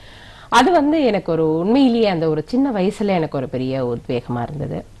மாட்டி. அது வந்து எனக்கு ஒரு உண்மையிலேயே அந்த ஒரு சின்ன வயசுல எனக்கு ஒரு பெரிய உத்வேகமா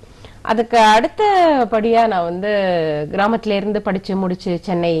இருந்தது. அதுக்கு அடுத்தபடியா நான் வந்து கிராமத்துல இருந்து படிச்சு முடிச்சு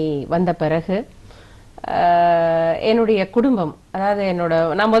சென்னை வந்த பிறகு என்னுடைய குடும்பம், அதாவது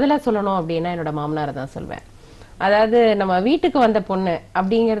நான் முதல்ல சொல்லணும் அப்படின்னா என்னோட மாமனாரை தான் சொல்வேன். அதாவது நம்ம வீட்டுக்கு வந்த பொண்ணு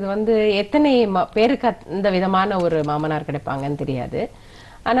அப்படிங்கிறது வந்து எத்தனை பேருக்கு அந்த விதமான ஒரு மாமனார் கிடைப்பாங்கன்னு தெரியாது.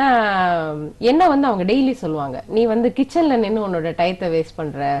 ஆனா என்ன வந்து அவங்க டெய்லி சொல்லுவாங்க, நீ வந்து கிச்சன்ல நின்று உன்னோட டயத்தை வேஸ்ட்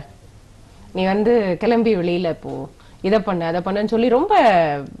பண்ற, நீ வந்து கிளம்பி வெளியில போ, இதை பண்ணு அதை பண்ணுன்னு சொல்லி ரொம்ப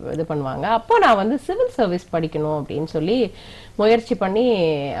இது பண்ணுவாங்க. அப்போ நான் வந்து சிவில் சர்வீஸ் படிக்கணும் அப்படின்னு சொல்லி முயற்சி பண்ணி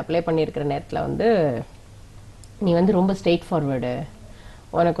அப்ளை பண்ணியிருக்கிற நேரத்தில் வந்து நீ வந்து ரொம்ப ஸ்ட்ரெயிட் ஃபார்வர்டு,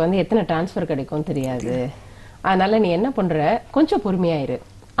 உனக்கு வந்து எத்தனை டிரான்ஸ்ஃபர் கிடைக்கும் தெரியாது, அதனால நீ என்ன பண்ற கொஞ்சம் பொறுமையாயிரு,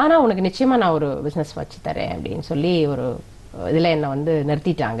 ஆனா உனக்கு நிச்சயமா நான் ஒரு பிசினஸ் வச்சு தரேன் அப்படின்னு சொல்லி ஒரு இதுல என்ன வந்து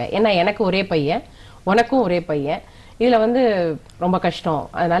நிறுத்திட்டாங்க. ஏன்னா எனக்கு ஒரே பையன், உனக்கும் ஒரே பையன், இதுல வந்து ரொம்ப கஷ்டம்,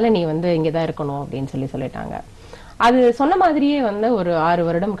 அதனால நீ வந்து இங்கதான் இருக்கணும் அப்படின்னு சொல்லிட்டாங்க. அது சொன்ன மாதிரியே வந்து ஒரு 6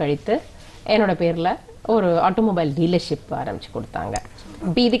 வருடம் கழித்து என்னோட பேர்ல ஒரு ஆட்டோமொபைல் டீலர்ஷிப் ஆரம்பிச்சு கொடுத்தாங்க.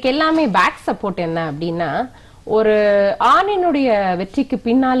 இப்ப இதுக்கு எல்லாமே பேக் சப்போர்ட் என்ன அப்படின்னா, ஒரு ஆணினுடைய வெற்றிக்கு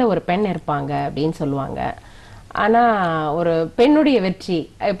பின்னால ஒரு பெண் இருப்பாங்க அப்படின்னு சொல்லுவாங்க. ஆனா ஒரு பெண்ணுடைய வெற்றி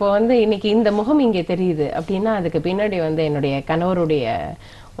இப்போ வந்து இன்னைக்கு இந்த முகம் இங்கே தெரியுது அப்படின்னா அதுக்கு பின்னாடி வந்து என்னுடைய கணவருடைய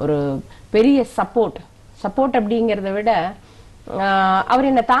ஒரு பெரிய சப்போர்ட் அப்படிங்கிறத விட அவர்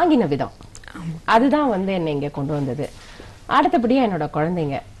என்ன தாங்கின விதம், அதுதான் வந்து என்னை இங்க கொண்டு வந்தது. அடுத்தபடியா என்னோட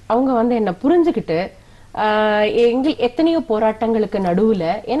குழந்தைங்க, அவங்க வந்து என்ன புரிஞ்சுக்கிட்டு எத்தனையோ போராட்டங்களுக்கு நடுவுல,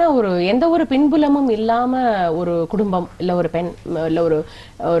 ஏன்னா எந்த ஒரு பின்புலமும் இல்லாம ஒரு குடும்பம் இல்ல ஒரு பெண் இல்ல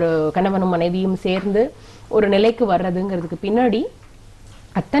ஒரு கணவனும் மனைவியும் சேர்ந்து ஒரு நிலைக்கு வர்றதுங்கிறதுக்கு பின்னாடி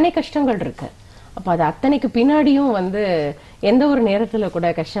அத்தனை கஷ்டங்கள் இருக்கு. அப்ப அது அத்தனைக்கு பின்னாடியும் வந்து எந்த ஒரு நேரத்துல கூட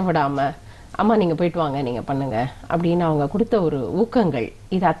கஷ்டப்படாம அம்மா நீங்க போயிட்டு வாங்க, நீங்க பண்ணுங்க அப்படின்னு அவங்க கொடுத்த ஒரு ஊக்கங்கள்,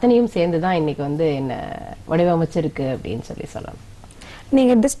 இது அத்தனையும் சேர்ந்துதான் இன்னைக்கு வந்து என்ன வடிவமைச்சிருக்கு அப்படின்னு சொல்லலாம்.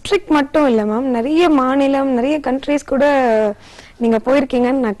 நீங்க டிஸ்ட்ரிக்ட் மட்டும் இல்ல மேம், நிறைய மாநிலம் நிறைய கண்ட்ரிஸ் கூட நீங்க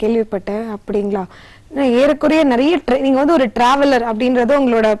போயிருக்கீங்கன்னு நான் கேள்விப்பட்டேன். அப்படிங்களா? ஏறக்குறைய நிறைய நீங்க வந்து ஒரு டிராவலர் அப்படின்றது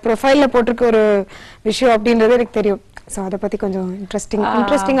உங்களோட ப்ரொஃபைல்ல போட்டிருக்க ஒரு விஷயம் அப்படின்றது எனக்கு தெரியும். சோ அத பத்தி கொஞ்சம்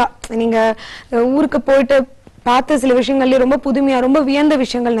இன்ட்ரெஸ்டிங்கா நீங்க ஊருக்கு போயிட்டு பார்த்த சில விஷயங்கள்லயே ரொம்ப புதுமையா ரொம்ப வியந்த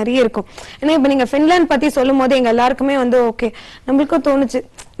விஷயங்கள் நிறைய இருக்கும். ஏன்னா இப்ப நீங்க ஃபின்லாந்து பத்தி சொல்லும் போது எங்க எல்லாருக்குமே வந்து ஓகே நம்மளுக்கும் தோணுச்சு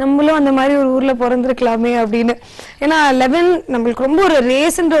நம்மளும் அந்த மாதிரி ஒரு ஊர்ல பிறந்திருக்கலாமே அப்படின்னு. ஏன்னா 11 நம்மளுக்கு ரொம்ப ஒரு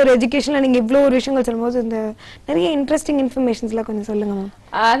ரேஸ்ன்ற ஒரு எஜுகேஷன்ல நீங்க இவ்வளவு ஒரு விஷயங்கள் சொல்லும் போது இந்த நிறைய இன்ட்ரெஸ்டிங் இன்ஃபர்மேஷன்ஸ்லாம் கொஞ்சம் சொல்லுங்க மேம்.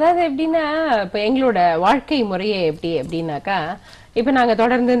 அதாவது எப்படின்னா இப்ப எங்களோட வாழ்க்கை முறையே எப்படி அப்படின்னாக்கா, இப்ப நாங்க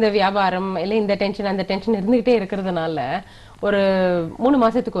தொடர்ந்து இந்த வியாபாரம் இல்ல இந்த டென்ஷன் அந்த டென்ஷன் இருந்துகிட்டே இருக்கிறதுனால ஒரு 3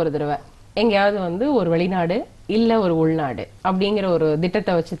 மாசத்துக்கு ஒரு தடவை எங்கேயாவது வந்து ஒரு வெளிநாடு இல்ல ஒரு உள்நாடு அப்படிங்கிற ஒரு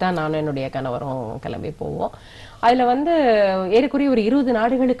திட்டத்தை வச்சுதான் நானும் என்னுடைய கணவரும் கிளம்பி போவோம். அதுல வந்து ஏறக்குறைய ஒரு 20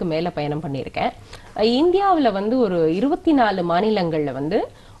 நாடுகளுக்கு மேல பயணம் பண்ணியிருக்கேன். இந்தியாவுல வந்து ஒரு 24 மாநிலங்கள்ல வந்து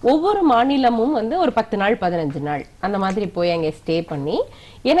ஒவ்வொரு மாநிலமும் வந்து ஒரு 10 நாள் 15 நாள் அந்த மாதிரி போய் அங்கே ஸ்டே பண்ணி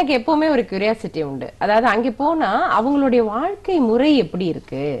எனக்கு எப்பவுமே ஒரு கியூரியாசிட்டி உண்டு. அதாவது அங்கே போனா அவங்களுடைய வாழ்க்கை முறை எப்படி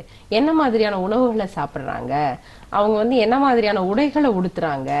இருக்கு, என்ன மாதிரியான உணவுகளை சாப்பிடுறாங்க, அவங்க வந்து என்ன மாதிரியான உடைகளை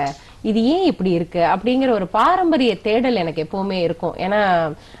உடுத்துறாங்க, இது ஏன் இப்படி இருக்கு அப்படிங்கிற ஒரு பாரம்பரிய தேடல் எனக்கு எப்பவுமே இருக்கும். ஏன்னா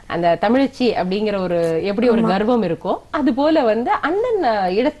அந்த தமிழச்சி அப்படிங்கிற ஒரு எப்படி ஒரு கர்வம் இருக்கோ அது போல வந்து அண்ணன்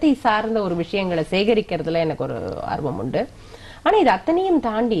இடத்தை சார்ந்த ஒரு விஷயங்களை சேகரிக்கிறதுல எனக்கு ஒரு ஆர்வம் உண்டு. ஆனா இது அத்தனையும்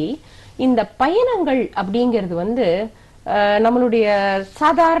தாண்டி இந்த பயணங்கள் அப்படிங்கிறது வந்து நம்மளுடைய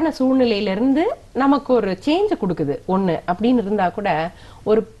சாதாரண சூழ்நிலையில இருந்து நமக்கு ஒரு சேஞ்ச கொடுக்குது ஒண்ணு அப்படின்னு இருந்தா கூட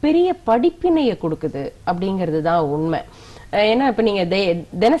ஒரு பெரிய படிப்பினைய கொடுக்குது அப்படிங்கிறது தான் உண்மை. ஏன்னா இப்ப நீங்க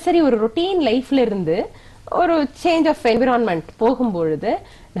தினசரி ஒரு ரொட்டீன் லைஃப்ல இருந்து ஒரு சேஞ்ச் ஆஃப் என்விரான்மெண்ட் போகும்பொழுது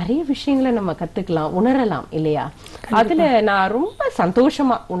நிறைய விஷயங்களை நம்ம கத்துக்கலாம் உணரலாம் இல்லையா? அதுல நான் ரொம்ப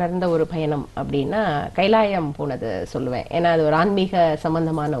சந்தோஷமா உணர்ந்த ஒரு பயணம் அப்படின்னா கைலாயம் போனது சொல்லுவேன். ஏன்னா அது ஒரு ஆன்மீக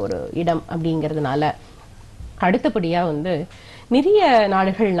சம்பந்தமான ஒரு இடம் அப்படிங்கிறதுனால. அடுத்தபடியா வந்து நிறைய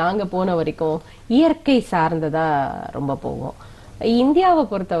நாடுகள் நாங்க போன வரைக்கும் இயற்கை சார்ந்ததா ரொம்ப போவோம். இந்தியாவை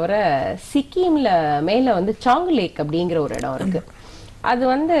பொறுத்தவரை சிக்கிம்ல மேல வந்து சாங் லேக் அப்படிங்கிற ஒரு இடம் இருக்கு. அது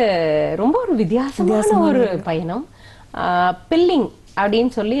வந்து ரொம்ப ஒரு வித்தியாசமான ஒரு பயணம். பில்லிங்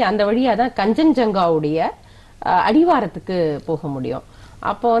அப்படின்னு சொல்லி அந்த வழியா தான் கஞ்சன்ஜங்காவுடைய அடிவாரத்துக்கு போக முடியும்.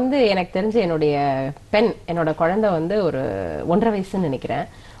 அப்போ வந்து எனக்கு தெரிஞ்ச என்னோட குழந்தை வந்து ஒரு 1.5 வயசுன்னு நினைக்கிறேன்.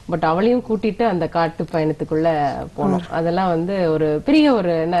 பட் அவளையும் கூட்டிட்டு அந்த காட்டு பயணத்துக்குள்ள போனோம். அதெல்லாம் வந்து ஒரு பெரிய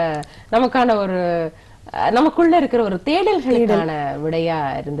ஒரு நமக்கான ஒரு நமக்குள்ள இருக்கிற ஒரு தேடல்களுக்கான விடையா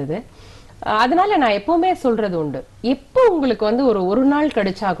இருந்தது. அதனால நான் எப்பவுமே சொல்றது உண்டு, எப்போ உங்களுக்கு வந்து ஒரு நாள்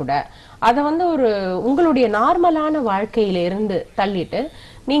கிடைச்சா கூட அதை வந்து உங்களுடைய நார்மலான வாழ்க்கையில இருந்து தள்ளிட்டு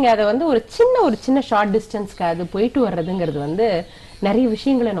நீங்க அதை வந்து ஒரு சின்ன ஷார்ட் டிஸ்டன்ஸ்க்கு அது போயிட்டு வர்றதுங்கிறது வந்து நிறைய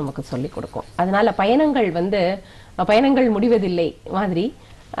விஷயங்களை நமக்கு சொல்லி கொடுக்கும். அதனால பயணங்கள் முடிவதில்லை மாதிரி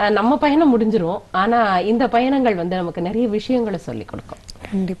நம்ம பயணம் முடிஞ்சிரும், ஆனா இந்த பயணங்கள் வந்து நமக்கு நிறைய விஷயங்களை சொல்லி கொடுக்கும்.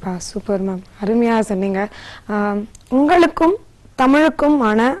 கண்டிப்பா சூப்பர் மேம், அருமையா சொன்னீங்க. உங்களுக்கும் தமிழுக்கும்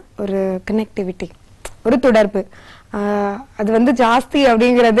ஆன ஒரு கனெக்டிவிட்டி, ஒரு தொடர்பு அது வந்து ஜாஸ்தி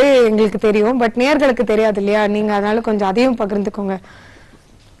அப்படிங்கிறது எங்களுக்கு தெரியும், பட் நேயர்களுக்கு தெரியாது இல்லையா? நீங்க அதனால கொஞ்சம் அதையும் பகிர்ந்துக்கோங்க.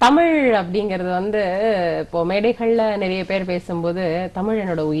 தமிழ் அப்படிங்கிறது வந்து இப்போ மேடைகள்ல நிறைய பேர் பேசும்போது தமிழ்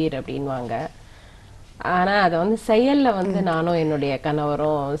என்னோட உயிர் அப்படின்வாங்க. ஆனா அதை வந்து செயல்ல வந்து நானும் என்னுடைய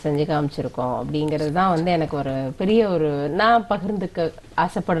கணவரும் செஞ்சு காமிச்சிருக்கோம் அப்படிங்கிறது தான் வந்து எனக்கு ஒரு பெரிய நான் பகிர்ந்துக்க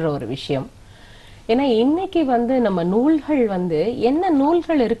ஆசைப்படுற ஒரு விஷயம். ஏன்னா இன்னைக்கு வந்து நம்ம நூல்கள் வந்து என்ன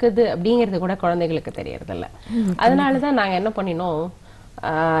நூல்கள் இருக்குது அப்படிங்கிறது கூட குழந்தைகளுக்கு தெரியறது இல்ல. அதனாலதான் நாங்க என்ன பண்ணினோம்,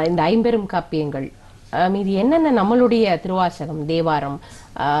 இந்த 50 காப்பியங்கள் மீது என்னென்ன நம்மளுடைய திருவாசகம், தேவாரம்,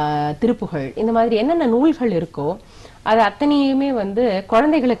 திருப்புகழ், இந்த மாதிரி என்னென்ன நூல்கள் இருக்கோ அது அத்தனையுமே வந்து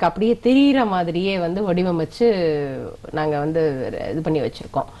குழந்தைகளுக்கு அப்படியே தெரிகிற மாதிரியே வந்து வடிவமைச்சு நாங்க வந்து இது பண்ணி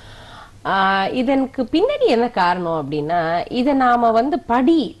வச்சிருக்கோம். இதற்கு பின்னாடி என்ன காரணம் அப்படின்னா, இதை நாம வந்து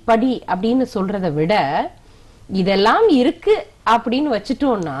படி அப்படின்னு சொல்றதை விட இதெல்லாம் இருக்கு அப்படின்னு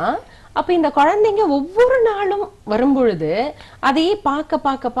வச்சுட்டோம்னா அப்ப இந்த குழந்தைங்க ஒவ்வொரு நாளும் வரும்பொழுது அதையே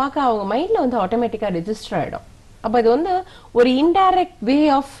பார்க்க அவங்க மைண்ட்ல வந்து ஆட்டோமேட்டிக்கா ரெஜிஸ்டர் ஆயிடும். அப்ப இது வந்து ஒரு indirect way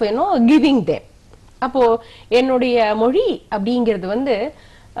of giving them. அப்போ என்னுடைய மொழி அப்படிங்கிறது வந்து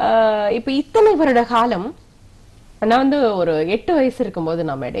இப்ப இத்தனை வருட காலம் நான் வந்து ஒரு 8 வயசு இருக்கும்போது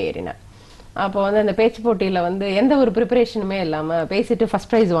நான் மேடை ஏறினேன். அப்போ வந்து அந்த பேச்சு போட்டியில வந்து எந்த ஒரு ப்ரிப்பரேஷனுமே இல்லாம பேசிட்டு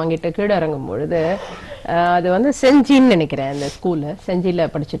ஃபர்ஸ்ட் ப்ரைஸ் வாங்கிட்டு கீழே இறங்கும் பொழுது, அது வந்து செஞ்சின்னு நினைக்கிறேன், அந்த ஸ்கூல்ல செஞ்சியில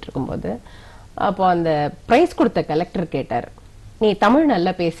படிச்சுட்டு இருக்கும்போது, அப்போ அந்த பிரைஸ் கொடுத்த கலெக்டர் கேட்டார், நீ தமிழ்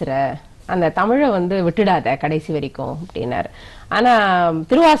நல்லா பேசுற, அந்த தமிழை வந்து விட்டுடாத கடைசி வரைக்கும் அப்படின்னாரு. ஆனா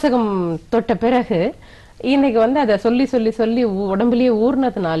திருவாசகம் தொட்ட பிறகு இன்னைக்கு வந்து அதை சொல்லி சொல்லி சொல்லி உடம்புலயே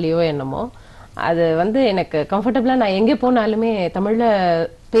ஊர்னதுனாலயோ என்னமோ அது வந்து எனக்கு கம்ஃபர்டபுளா நான் எங்க போனாலுமே தமிழ்ல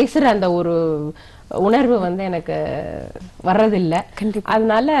பேசுற அந்த ஒரு உணர்வு வந்து எனக்கு வர்றதில்லை.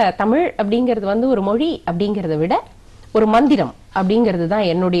 அதனால தமிழ் அப்படிங்கிறது வந்து ஒரு மொழி அப்படிங்கிறத விட ஒரு மந்திரம் அப்படிங்கிறது தான்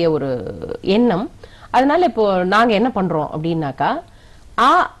என்னுடைய ஒரு எண்ணம். அதனால இப்போ நாங்க என்ன பண்றோம் அப்படின்னாக்கா, ஆ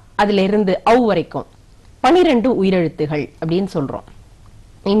அதுல இருந்து அவ் வரைக்கும் 12 உயிரெழுத்துகள் அப்படின்னு சொல்றோம்.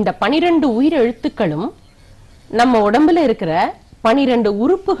 இந்த 12 உயிரெழுத்துக்களும் நம்ம உடம்புல இருக்கிற 12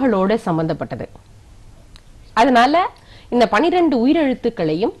 உறுப்புகளோட சம்பந்தப்பட்டது. அதனால இந்த 12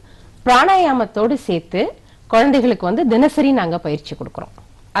 உயிரெழுத்துக்களையும் பிராணாயாமத்தோடு சேர்த்து குழந்தைகளுக்கு வந்து தினசரி நாங்க பயிற்சி கொடுக்கிறோம்.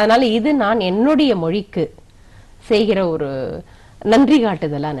 அதனால இது நான் என்னுடைய மொழிக்கு செய்கிற ஒரு நன்றி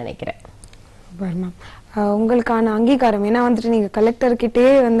காட்டுதலா நினைக்கிறேன். உங்களுக்கான அங்கீகாரம். ஏன்னா வந்துட்டு நீங்க கலெக்டர்கிட்டே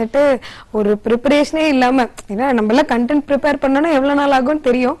வந்துட்டு ஒரு ப்ரிப்பரேஷனே இல்லாம, ஏன்னா நம்ம எல்லாம் கண்டென்ட் ப்ரிப்பேர் பண்ணோம்னா எவ்வளவு நாள் ஆகும்னு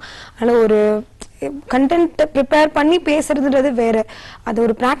தெரியும். அதனால ஒரு கண்டென்ட் ப்ரிப்பேர் பண்ணி பேசுறதுன்றது வேற. அது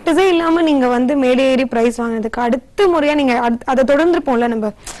ஒரு பிராக்டிஸே இல்லாம நீங்க வந்து மேடை ஏறி பிரைஸ் வாங்கினதுக்கு அடுத்த முறையா நீங்க அதை தொடர்ந்துருப்போம்ல,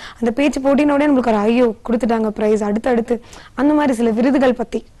 நம்ம அந்த பேச்சு போட்டினோட நம்மளுக்கு ஒரு ஐயோ கொடுத்துட்டாங்க பிரைஸ் அடுத்து அந்த மாதிரி சில விருதுகள்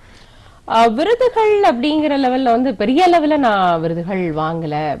பத்தி. விருதுகள் அப்படிங்கிற லெவல்ல வந்து பெரிய லெவல்ல நான் விருதுகள்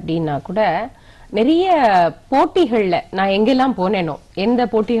வாங்கல அப்படின்னா கூட, நிறைய போட்டிகள்ல நான் எங்கெல்லாம் போனேனோ, எந்த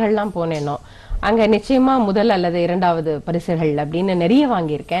போட்டிகள்லாம் போனேனோ அங்க நிச்சயமா முதல் அல்லது இரண்டாவது பரிசுகள் அப்படின்னு நிறைய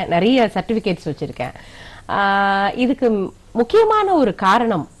வாங்கியிருக்கேன். நிறைய சர்டிபிகேட்ஸ் வச்சிருக்கேன். இதுக்கு முக்கியமான ஒரு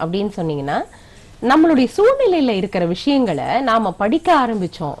காரணம் அப்படின்னு சொன்னீங்கன்னா, நம்மளுடைய சூழ்நிலையில இருக்கிற விஷயங்களை நாம படிக்க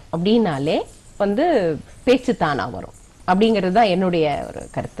ஆரம்பிச்சோம் அப்படின்னாலே வந்து பேச்சு தானா வரும் அப்படிங்கிறது தான் என்னுடைய ஒரு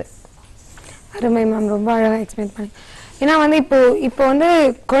கருத்து. அருமை மேம், ரொம்ப அழகா எக்ஸ்பிளைன் பண்ணி. ஏன்னா வந்து இப்போ வந்து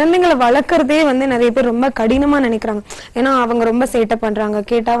குழந்தைங்களை வளர்க்கறதே வந்து நிறைய பேர் ரொம்ப கடினமா நினைக்கிறாங்க. ஏன்னா அவங்க ரொம்ப சேட்டை பண்றாங்க,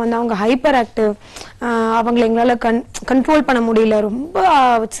 கேட்டா வந்து அவங்க ஹைப்பர் ஆக்டிவ், அவங்களை எங்களால கண்ட்ரோல் பண்ண முடியல, ரொம்ப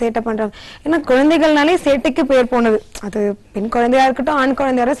சேட்டை பண்றாங்க. ஏன்னா குழந்தைகள்னாலே சேட்டைக்கு பேர் போனது. அது பெண் குழந்தையா இருக்கட்டும் ஆண்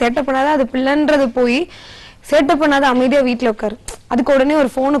குழந்தையாரோ சேட்டை பண்ணாதான் அது பிள்ளைன்றது போய் சேட்டை பண்ணாத அமைதியா வீட்டுல உட்காரு, அதுக்கு உடனே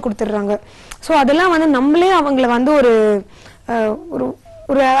ஒரு போனை கொடுத்துடுறாங்க. ஸோ அதெல்லாம் வந்து நம்மளே அவங்கள வந்து ஒரு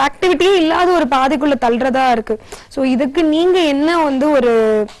ஒரு ஆக்டிவிட்டியே இல்லாத ஒரு பாதைக்குள்ள தள்ளுறதா இருக்கு. ஸோ இதுக்கு நீங்க என்ன வந்து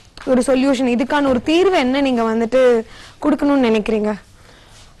ஒரு சொல்யூஷன், இதுக்கான ஒரு தீர்வு என்ன நீங்க வந்துட்டு கொடுக்கணும்னு நினைக்கிறீங்க?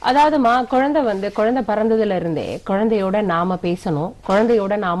 அதாவதுமா, குழந்தை பிறந்ததுல இருந்தே குழந்தையோட நாம பேசணும்,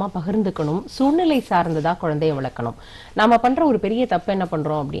 குழந்தையோட நாம பகிர்ந்துக்கணும், சூழ்நிலை சார்ந்ததா குழந்தைய வளர்க்கணும். நாம பண்ற ஒரு பெரிய தப்பு என்ன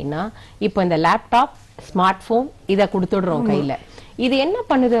பண்றோம் அப்படின்னா, இப்போ இந்த லேப்டாப், ஸ்மார்ட் போன் இதை கொடுத்துடுறோம் கையில. இது என்ன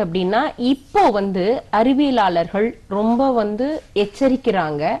பண்ணுது அப்படின்னா, இப்போ வந்து அறிவியலாளர்கள் ரொம்ப வந்து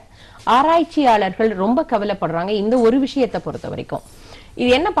எச்சரிக்கிறாங்க, ஆராய்ச்சியாளர்கள் ரொம்ப கவலைப்படுறாங்க இந்த ஒரு விஷயத்தை பொறுத்த வரைக்கும். இது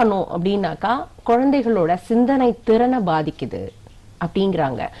என்ன பண்ணும் அப்படின்னாக்கா, குழந்தைகளோட சிந்தனை திறனை பாதிக்குது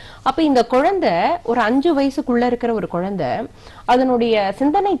அப்படிங்கிறாங்க. அப்ப இந்த குழந்தை ஒரு 5 வயசுக்குள்ள இருக்கிற ஒரு குழந்தை அதனுடைய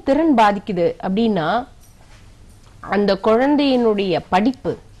சிந்தனை திறன் பாதிக்குது அப்படின்னா, அந்த குழந்தையினுடைய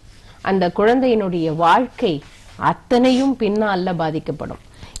படிப்பு, அந்த குழந்தையினுடைய வாழ்க்கை அத்தனையும் பின்னால பாதிக்கப்படும்.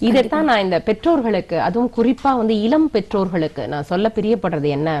 இதைத்தான் நான் இந்த பெற்றோர்களுக்கு, அதுவும் குறிப்பா வந்து இளம் பெற்றோர்களுக்கு நான் சொல்ல பிரியப்படுறது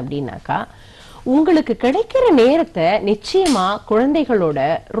என்ன அப்படின்னாக்கா, உங்களுக்கு கிடைக்கிற நேரத்தை நிச்சயமா குழந்தைகளோட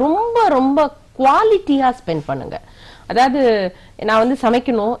ரொம்ப ரொம்ப குவாலிட்டியா ஸ்பெண்ட் பண்ணுங்க. அதாவது நான் வந்து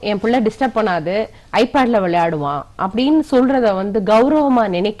சமைக்கணும், என் பிள்ளை டிஸ்டர்ப் பண்ணாது, ஐபேட்ல விளையாடுவான் அப்படின்னு சொல்றத வந்து கௌரவமா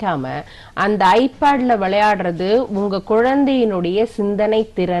நினைக்காம, அந்த ஐபேட்ல விளையாடுறது உங்க குழந்தையினுடைய சிந்தனை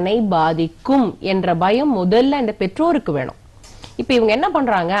திறனை பாதிக்கும் என்ற பயம் முதல்ல இந்த பெற்றோருக்கு வேணும். இப்ப இவங்க என்ன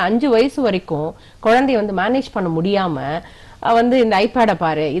பண்றாங்க, 5 வயசு வரைக்கும் குழந்தைய வந்து மேனேஜ் பண்ண முடியாம வந்து இந்த ஐபேடை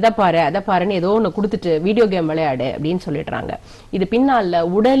பாரு, இதை பாரு, அதை பாருன்னு ஏதோ ஒண்ணு கொடுத்துட்டு வீடியோ கேம் விளையாடு அப்படின்னு சொல்லிடுறாங்க. இது பின்னால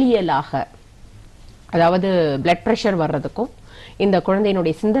உடலியலாக, அதாவது பிளட் பிரஷர் வர்றதுக்கும் இந்த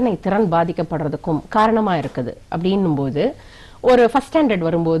குழந்தையினுடைய சிந்தனை திறன் பாதிக்கப்படுறதுக்கும் காரணமா இருக்குது. அப்படின்னும் போது ஒரு ஃபர்ஸ்ட் ஸ்டாண்டர்ட்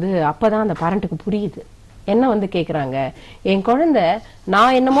வரும்போது அப்பதான் அந்த பேரண்ட்டுக்கு புரியுது. என்ன வந்து கேக்குறாங்க, என் குழந்தை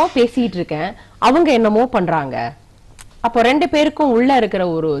நான் என்னமோ பேசிட்டு இருக்கேன், அவங்க என்னமோ பண்றாங்க. அப்போ 2 பேருக்கும் உள்ள இருக்கிற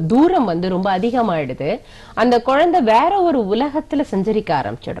ஒரு தூரம் வந்து ரொம்ப அதிகமாயிடுது. அந்த குழந்தை வேற ஒரு உலகத்துல சஞ்சரிக்க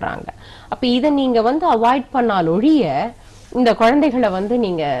ஆரம்பிச்சிடுறாங்க. அப்ப இதை நீங்க வந்து அவாய்ட் பண்ணால் ஒழிய இந்த குழந்தைகளை வந்து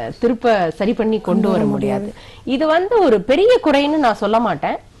நீங்க திருப்ப சரி பண்ணி கொண்டு வர முடியாது. இது வந்து ஒரு பெரிய குறைன்னு நான் சொல்ல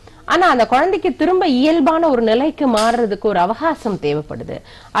மாட்டேன். ஆனா அந்த குழந்தைக்கு திரும்ப இயல்பான ஒரு நிலைக்கு மாறுறதுக்கு ஒரு அவகாசம் தேவைப்படுது.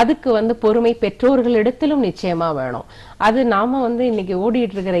 அதுக்கு வந்து பொறுமை பெற்றோர்களிடத்திலும் நிச்சயமா வேணும். அது நாம வந்து இன்னைக்கு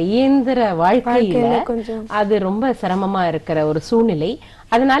ஓடிட்டு இருக்கிற இயந்திர வாழ்க்கையில அது ரொம்ப சிரமமா இருக்கிற ஒரு சூழ்நிலை.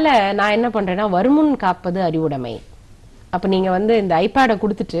 அதனால நான் என்ன பண்றேன்னா, வருமுன் காப்பது அறிவுடைமை. அப்ப நீங்க வந்து இந்த ஐபேடை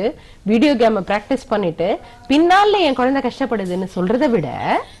கொடுத்துட்டு வீடியோ கேமை பிராக்டிஸ் பண்ணிட்டு பின்னால என் குழந்தை கஷ்டப்படுதுன்னு சொல்றதை விட,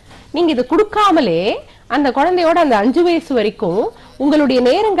 நீங்க இதை கொடுக்காமலே அந்த குழந்தையோட அந்த 5 வயசு வரைக்கும் உங்களுடைய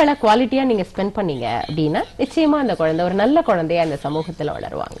நேரங்களை குவாலிட்டியா நீங்க ஸ்பெண்ட் பண்ணீங்க அப்படின்னா நிச்சயமா அந்த குழந்தை ஒரு நல்ல குழந்தையா அந்த சமூகத்துல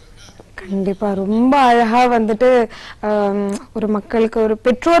வளருவாங்க. கண்டிப்பா ரொம்ப அழகா வந்துட்டு ஒரு மக்களுக்கு ஒரு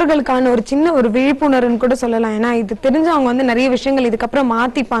பெற்றோர்களுக்கான ஒரு சின்ன ஒரு விழிப்புணர்வுன்னு கூட சொல்லலாம். ஏன்னா இது தெரிஞ்சவங்க வந்து நிறைய விஷயங்கள் இதுக்கப்புறம்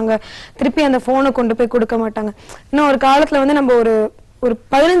மாத்திப்பாங்க, திருப்பி அந்த போனை கொண்டு போய் கொடுக்க மாட்டாங்க. இன்னும் ஒரு காலத்துல வந்து நம்ம ஒரு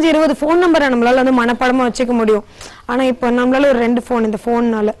 15-20 போன் நம்பரை நம்மளால வந்து மனப்பாடமா வச்சுக்க முடியும். ஆனா இப்ப நம்மளால ஒரு 2 போன் இந்த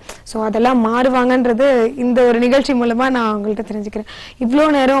போன்னால சோ அதெல்லாம் மாறுவாங்கன்றது இந்த ஒரு நிகழ்ச்சி மூலமா நான் உங்கள்கிட்ட தெரிஞ்சுக்கிறேன். இவ்வளோ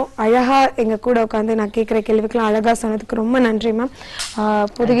நேரம் அழகா எங்க கூட உட்காந்து நான் கேட்கிற கேள்விக்கெல்லாம் அழகா சொன்னதுக்கு ரொம்ப நன்றி மேம்.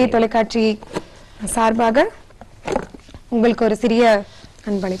 புதுகை தொலைக்காட்சி சார்பாக உங்களுக்கு ஒரு சிறிய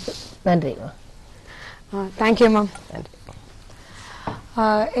அன்பளிப்பு. நன்றி. Thank you ma'am.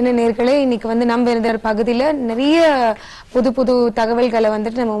 என்ன நேர்களே, இன்னைக்கு வந்து நம்ம விருந்தினர் பகுதியில நிறைய புது புது தகவல்களை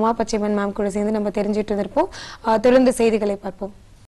வந்துட்டு நம்ம உமா பச்சைமன் மேம் கூட சேர்ந்து நம்ம தெரிஞ்சுட்டு இருந்திருப்போம். தொடர்ந்து செய்திகளை பார்ப்போம்.